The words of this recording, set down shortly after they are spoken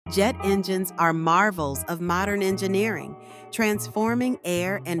Jet engines are marvels of modern engineering, transforming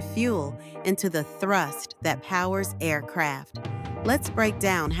air and fuel into the thrust that powers aircraft. Let's break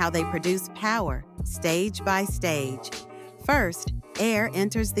down how they produce power, stage by stage. First, air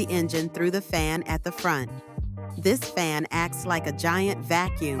enters the engine through the fan at the front. This fan acts like a giant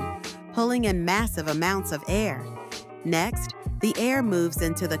vacuum, pulling in massive amounts of air. Next, the air moves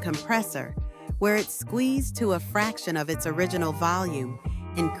into the compressor, where it's squeezed to a fraction of its original volume,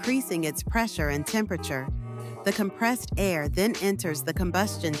 increasing its pressure and temperature. The compressed air then enters the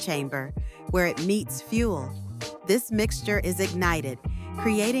combustion chamber, where it meets fuel. This mixture is ignited,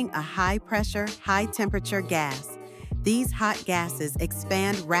 creating a high-pressure, high-temperature gas. These hot gases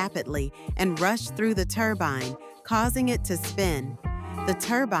expand rapidly and rush through the turbine, causing it to spin. The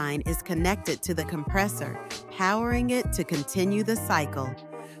turbine is connected to the compressor, powering it to continue the cycle.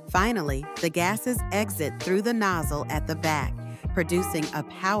 Finally, the gases exit through the nozzle at the back, producing a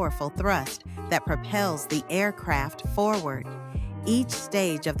powerful thrust that propels the aircraft forward. Each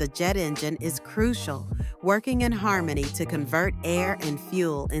stage of the jet engine is crucial, working in harmony to convert air and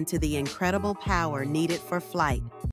fuel into the incredible power needed for flight.